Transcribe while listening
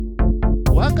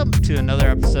Welcome to another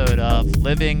episode of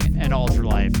Living an Ultra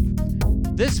Life.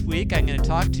 This week I'm going to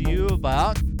talk to you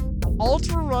about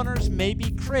ultra runners may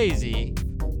be crazy,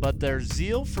 but their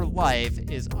zeal for life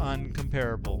is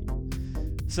uncomparable.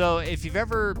 So if you've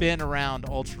ever been around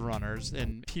ultra runners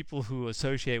and people who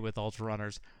associate with ultra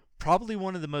runners, probably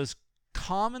one of the most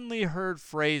commonly heard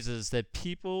phrases that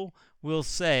people will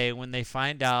say when they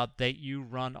find out that you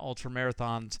run ultra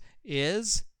marathons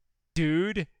is,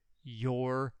 "Dude,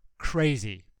 you're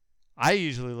crazy." I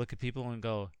usually look at people and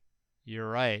go, "You're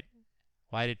right.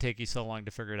 Why did it take you so long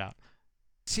to figure it out?"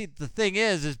 See, the thing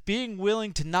is being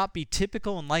willing to not be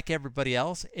typical and like everybody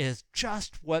else is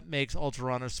just what makes ultra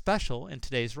runners special in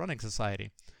today's running society.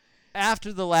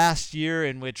 After the last year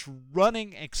in which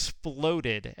running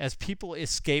exploded as people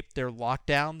escaped their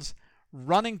lockdowns,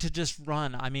 running to just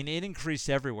run, it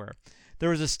increased everywhere. There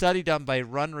was a study done by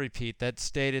Run Repeat that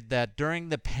stated that during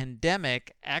the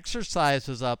pandemic, exercise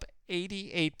was up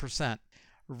 88%.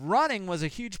 Running was a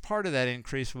huge part of that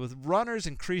increase, with runners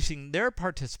increasing their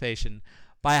participation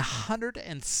by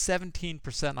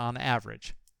 117% on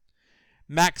average.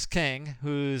 Max King,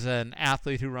 who's an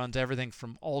athlete who runs everything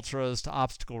from ultras to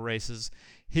obstacle races,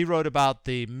 he wrote about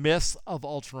the myths of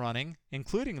ultra running,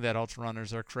 including that ultra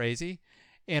runners are crazy,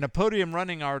 in a Podium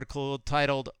Running article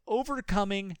titled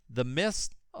 "Overcoming the Myths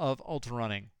of Ultra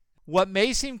Running." What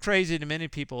may seem crazy to many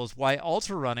people is why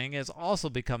ultra running is also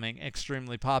becoming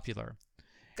extremely popular.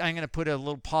 I'm going to put a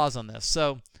little pause on this.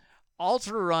 So,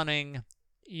 ultra running,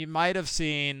 you might have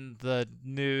seen the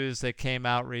news that came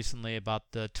out recently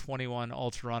about the 21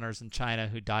 ultra runners in China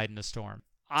who died in a storm.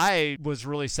 I was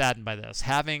really saddened by this.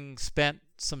 Having spent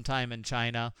some time in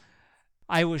China,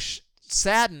 I was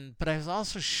saddened, but I was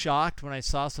also shocked when I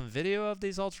saw some video of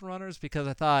these ultra runners, because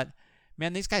I thought,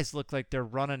 man, these guys look like they're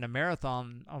running a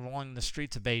marathon along the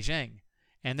streets of Beijing.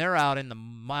 And they're out in the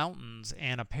mountains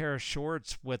in a pair of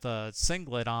shorts with a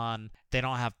singlet on. They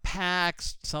don't have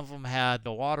packs. Some of them had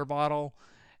a water bottle.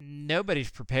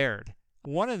 Nobody's prepared.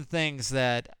 One of the things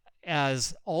that,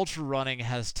 as ultra running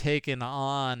has taken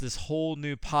on this whole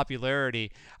new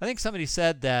popularity, I think somebody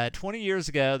said that 20 years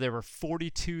ago there were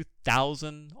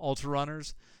 42,000 ultra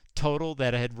runners total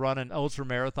that had run an ultra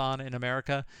marathon in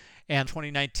America. And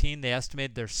 2019 they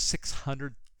estimated there's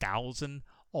 600,000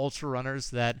 ultra runners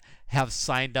that have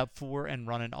signed up for and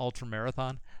run an ultra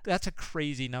marathon. That's a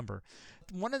crazy number.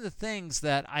 One of the things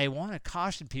that I want to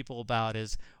caution people about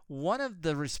is one of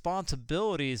the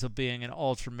responsibilities of being an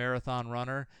ultra marathon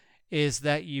runner is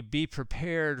that you be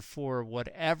prepared for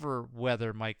whatever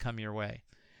weather might come your way.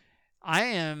 I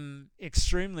am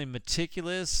extremely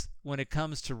meticulous when it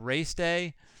comes to race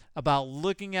day about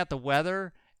looking at the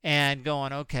weather and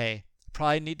going, okay,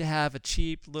 probably need to have a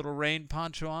cheap little rain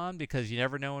poncho on because you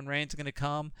never know when rain's going to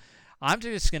come. I'm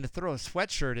just going to throw a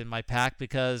sweatshirt in my pack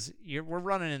because we're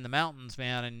running in the mountains,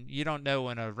 man, and you don't know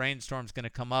when a rainstorm's going to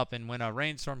come up. And when a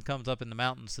rainstorm comes up in the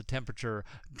mountains, the temperature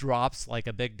drops like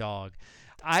a big dog.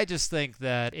 I just think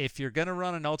that if you're going to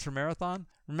run an ultra marathon,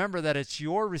 remember that it's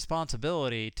your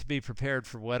responsibility to be prepared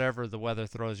for whatever the weather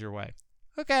throws your way.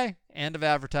 Okay, end of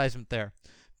advertisement there.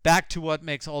 Back to what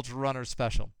makes ultra runners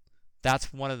special.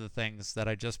 That's one of the things that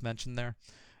I just mentioned there.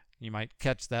 You might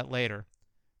catch that later.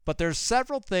 But there's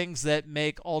several things that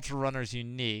make ultra runners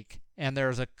unique, and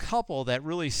there's a couple that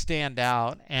really stand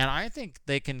out, and I think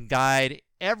they can guide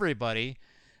everybody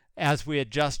as we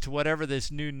adjust to whatever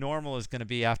this new normal is going to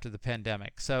be after the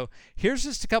pandemic. So here's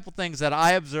just a couple things that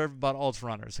I observed about ultra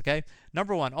runners, okay?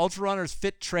 Number one, ultra runners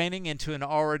fit training into an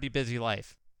already busy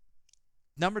life.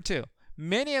 Number two,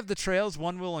 many of the trails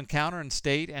one will encounter in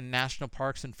state and national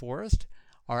parks and forests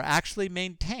are actually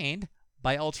maintained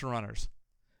by ultra runners.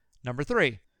 Number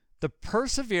three, the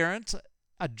perseverance,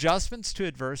 adjustments to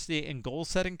adversity, and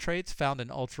goal-setting traits found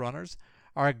in ultra runners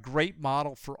are a great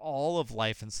model for all of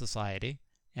life and society.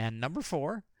 And number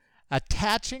four,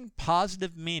 attaching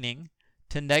positive meaning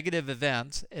to negative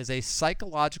events is a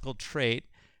psychological trait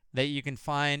that you can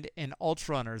find in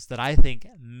ultra runners that I think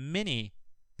many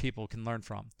people can learn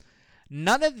from.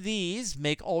 None of these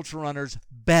make ultra runners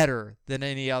better than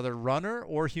any other runner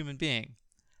or human being.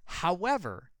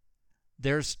 However,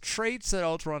 there's traits that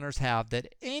ultra runners have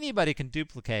that anybody can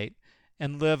duplicate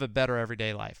and live a better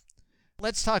everyday life.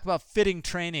 Let's talk about fitting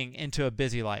training into a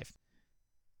busy life.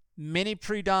 Many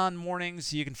pre-dawn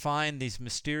mornings you can find these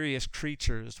mysterious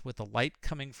creatures with the light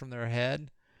coming from their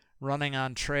head, running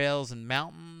on trails in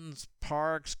mountains,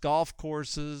 parks, golf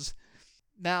courses.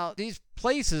 Now, these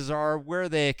places are where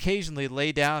they occasionally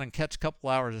lay down and catch a couple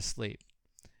hours of sleep.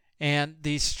 And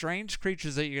these strange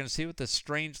creatures that you're going to see with this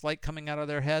strange light coming out of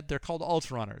their head, they're called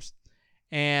ultra runners.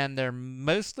 and they're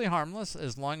mostly harmless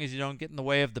as long as you don't get in the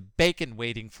way of the bacon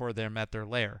waiting for them at their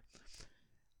lair.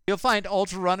 You'll find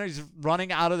ultra runners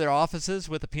running out of their offices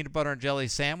with a peanut butter and jelly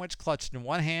sandwich clutched in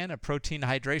one hand, a protein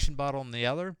hydration bottle in the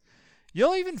other.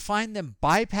 You'll even find them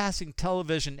bypassing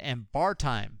television and bar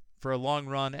time for a long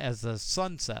run as the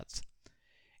sun sets.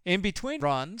 In between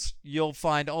runs, you'll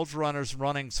find ultra runners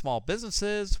running small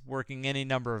businesses, working any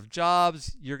number of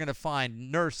jobs. You're going to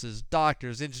find nurses,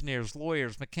 doctors, engineers,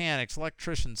 lawyers, mechanics,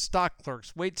 electricians, stock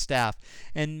clerks, wait staff,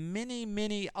 and many,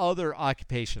 many other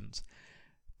occupations.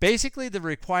 Basically, the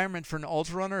requirement for an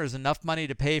ultra runner is enough money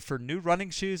to pay for new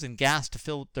running shoes and gas to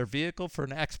fill their vehicle for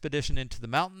an expedition into the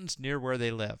mountains near where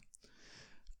they live.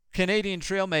 Canadian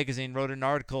Trail Magazine wrote an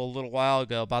article a little while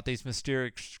ago about these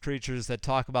mysterious creatures that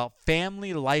talk about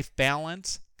family life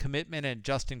balance, commitment, and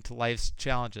adjusting to life's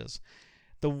challenges.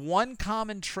 The one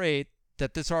common trait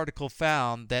that this article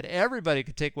found that everybody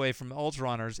could take away from ultra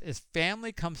runners is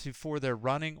family comes before their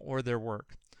running or their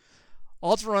work.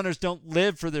 Ultra runners don't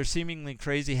live for their seemingly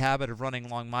crazy habit of running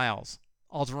long miles.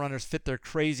 Ultra runners fit their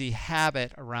crazy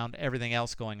habit around everything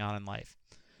else going on in life.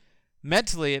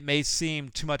 Mentally, it may seem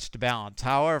too much to balance.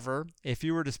 However, if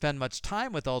you were to spend much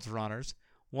time with ultra runners,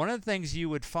 one of the things you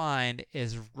would find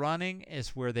is running is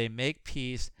where they make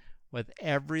peace with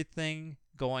everything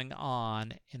going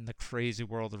on in the crazy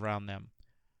world around them.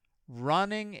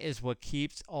 Running is what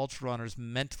keeps ultra runners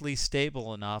mentally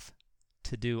stable enough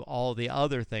to do all the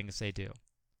other things they do.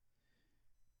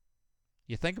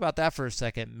 You think about that for a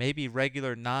second, maybe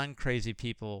regular non-crazy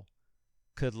people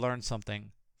could learn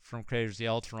something from crazy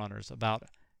ultra runners about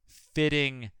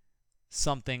fitting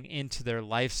something into their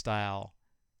lifestyle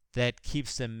that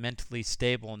keeps them mentally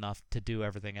stable enough to do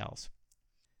everything else.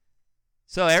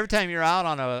 So every time you're out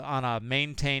on a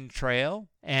maintained trail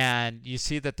and you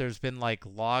see that there's been like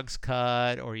logs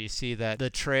cut, or you see that the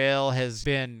trail has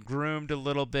been groomed a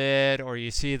little bit, or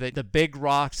you see that the big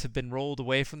rocks have been rolled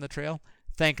away from the trail,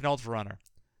 thank an ultra runner.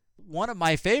 One of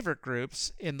my favorite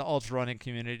groups in the ultra running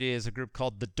community is a group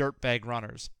called the Dirtbag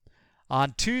Runners.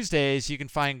 On Tuesdays, you can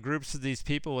find groups of these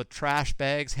people with trash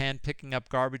bags hand picking up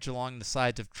garbage along the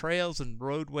sides of trails and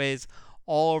roadways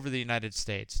all over the United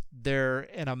States. They're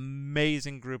an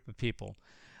amazing group of people.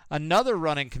 Another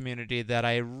running community that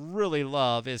I really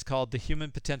love is called the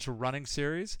Human Potential Running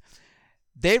Series.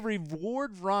 They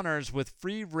reward runners with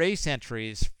free race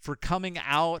entries for coming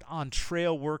out on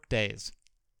trail work days.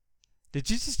 Did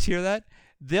you just hear that?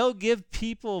 They'll give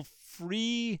people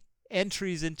free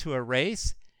entries into a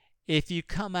race if you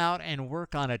come out and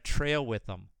work on a trail with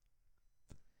them.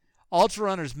 Ultra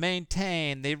runners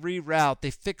maintain, they reroute,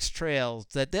 they fix trails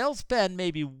that they'll spend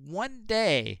maybe one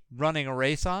day running a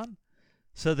race on,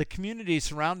 so the community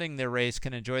surrounding their race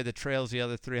can enjoy the trails the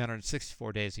other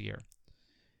 364 days a year.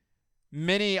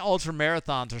 Many ultra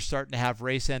marathons are starting to have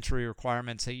race entry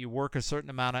requirements that you work a certain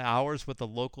amount of hours with a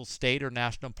local state or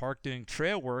national park doing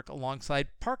trail work alongside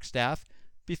park staff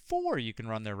before you can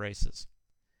run their races.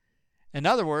 In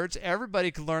other words,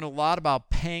 everybody can learn a lot about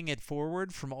paying it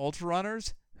forward from ultra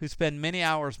runners who spend many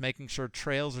hours making sure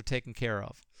trails are taken care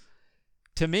of.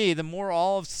 To me, the more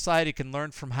all of society can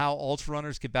learn from how ultra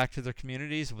runners get back to their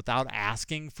communities without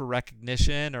asking for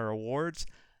recognition or awards,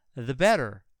 the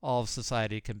better all of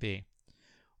society can be.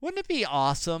 Wouldn't it be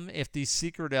awesome if these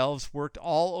secret elves worked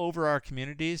all over our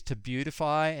communities to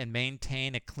beautify and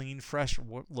maintain a clean, fresh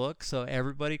look so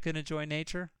everybody could enjoy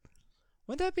nature?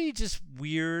 Wouldn't that be just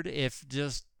weird if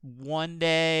just one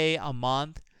day a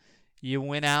month you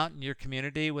went out in your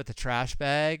community with a trash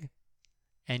bag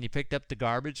and you picked up the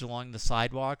garbage along the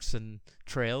sidewalks and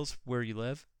trails where you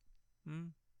live?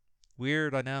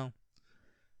 Weird, I know.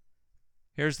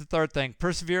 Here's the third thing: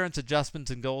 perseverance, adjustments,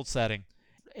 and goal setting.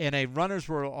 In a Runner's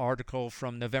World article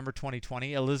from November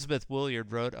 2020, Elizabeth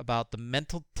Williard wrote about the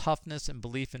mental toughness and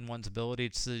belief in one's ability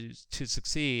to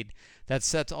succeed that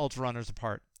sets ultra runners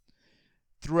apart.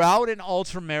 Throughout an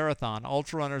ultra marathon,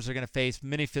 ultra runners are going to face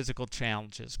many physical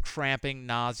challenges: cramping,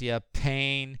 nausea,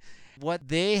 pain. What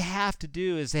they have to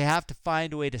do is they have to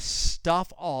find a way to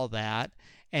stuff all that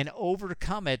and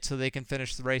overcome it so they can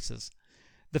finish the races.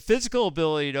 The physical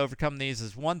ability to overcome these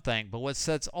is one thing, but what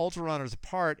sets ultra runners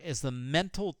apart is the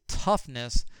mental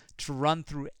toughness to run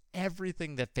through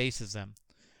everything that faces them.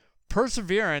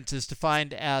 Perseverance is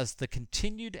defined as the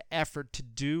continued effort to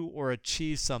do or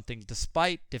achieve something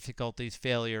despite difficulties,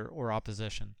 failure, or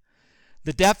opposition.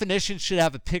 The definition should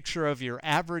have a picture of your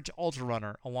average ultra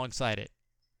runner alongside it,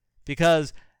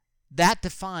 because that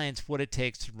defines what it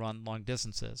takes to run long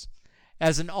distances.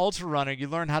 As an ultra runner, you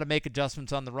learn how to make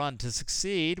adjustments on the run to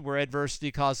succeed where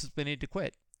adversity causes many to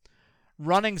quit.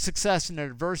 Running, success, and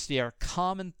adversity are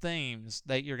common themes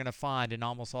that you're going to find in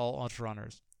almost all ultra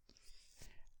runners.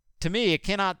 To me, it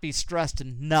cannot be stressed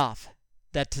enough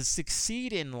that to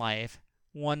succeed in life,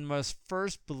 one must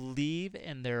first believe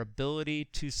in their ability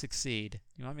to succeed.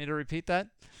 You want me to repeat that?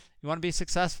 You want to be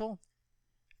successful?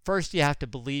 First, you have to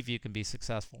believe you can be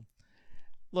successful.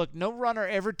 Look, no runner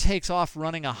ever takes off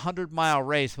running a 100-mile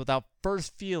race without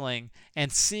first feeling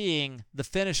and seeing the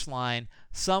finish line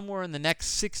somewhere in the next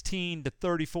 16 to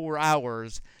 34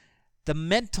 hours. The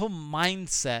mental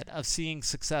mindset of seeing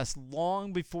success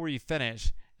long before you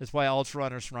finish is why ultra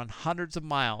runners run hundreds of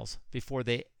miles before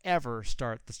they ever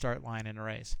start the start line in a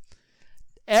race.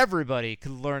 Everybody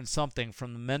could learn something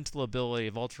from the mental ability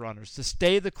of ultra runners to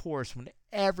stay the course when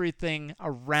everything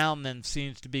around them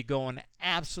seems to be going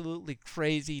absolutely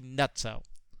crazy nutso.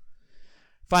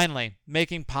 Finally,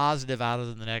 making positive out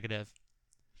of the negative.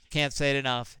 Can't say it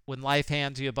enough. When life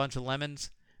hands you a bunch of lemons,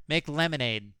 make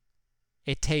lemonade.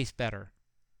 It tastes better.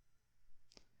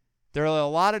 There are a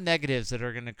lot of negatives that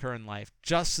are going to occur in life.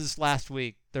 Just this last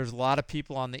week, there's a lot of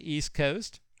people on the East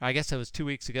Coast, I guess it was 2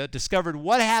 weeks ago, discovered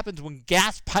what happens when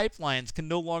gas pipelines can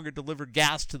no longer deliver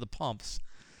gas to the pumps.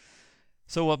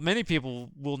 So what many people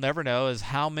will never know is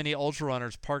how many ultra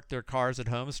runners parked their cars at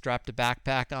home, strapped a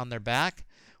backpack on their back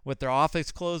with their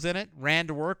office clothes in it, ran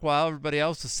to work while everybody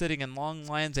else was sitting in long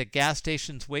lines at gas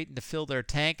stations waiting to fill their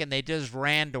tank, and they just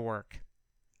ran to work.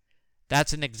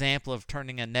 That's an example of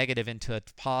turning a negative into a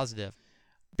positive.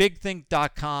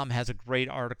 BigThink.com has a great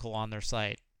article on their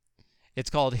site. It's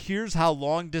called Here's How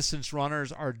Long-Distance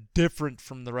Runners Are Different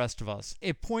from the Rest of Us.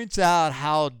 It points out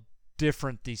how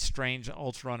different these strange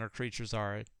ultra-runner creatures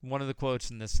are. One of the quotes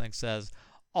in this thing says,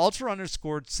 ultra runners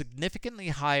scored significantly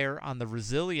higher on the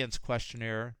resilience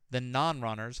questionnaire than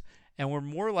non-runners and were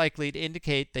more likely to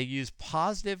indicate they use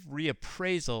positive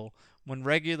reappraisal when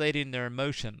regulating their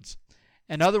emotions.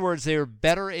 In other words, they are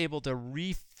better able to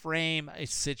reframe a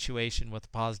situation with a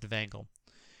positive angle.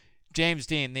 James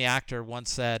Dean, the actor, once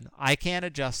said, I can't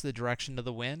adjust the direction of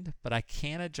the wind, but I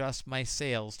can adjust my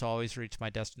sails to always reach my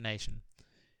destination.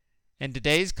 In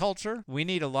today's culture, we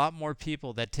need a lot more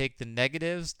people that take the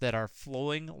negatives that are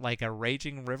flowing like a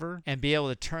raging river and be able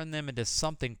to turn them into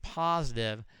something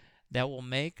positive that will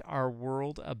make our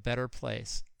world a better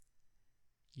place.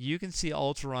 You can see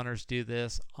ultra runners do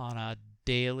this on a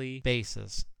daily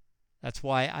basis. That's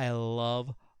why I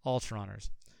love ultra runners.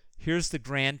 Here's the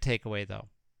grand takeaway, though.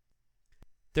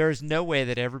 There is no way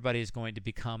that everybody is going to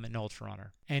become an ultra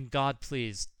runner. And God,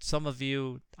 please, some of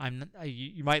you,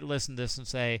 you might listen to this and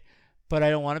say, but I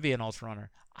don't want to be an ultra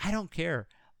runner. I don't care.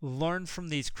 Learn from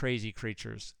these crazy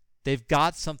creatures. They've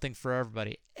got something for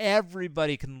everybody.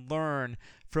 Everybody can learn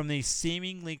from these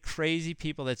seemingly crazy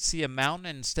people that see a mountain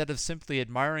and instead of simply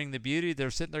admiring the beauty,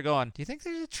 they're sitting there going, do you think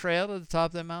there's a trail to the top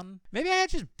of that mountain? Maybe I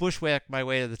just bushwhack my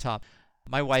way to the top.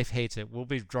 My wife hates it. We'll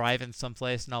be driving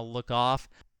someplace and I'll look off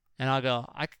and I'll go,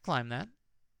 I could climb that.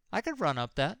 I could run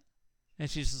up that. And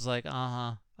she's just like,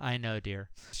 I know, dear.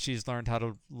 She's learned how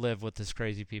to live with this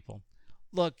crazy people.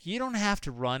 Look, you don't have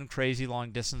to run crazy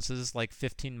long distances like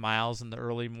 15 miles in the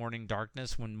early morning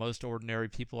darkness when most ordinary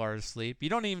people are asleep. You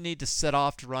don't even need to set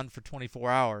off to run for 24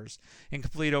 hours and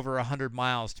complete over 100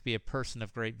 miles to be a person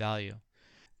of great value.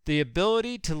 The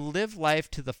ability to live life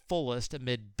to the fullest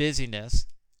amid busyness,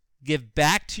 give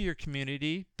back to your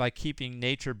community by keeping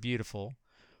nature beautiful,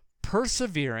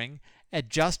 persevering,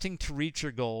 adjusting to reach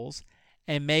your goals,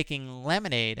 and making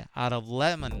lemonade out of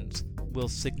lemons will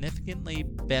significantly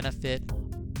benefit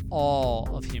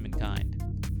all of humankind.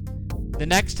 The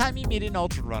next time you meet an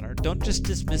ultra runner, don't just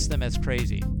dismiss them as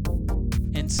crazy.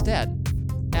 Instead,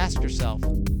 ask yourself,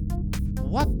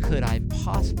 what could I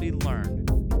possibly learn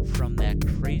from that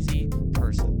crazy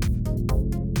person?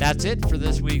 That's it for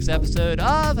this week's episode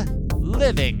of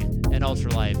Living an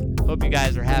Ultra Life. Hope you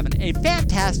guys are having a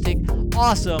fantastic,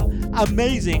 awesome,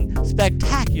 amazing,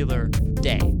 spectacular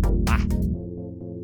day.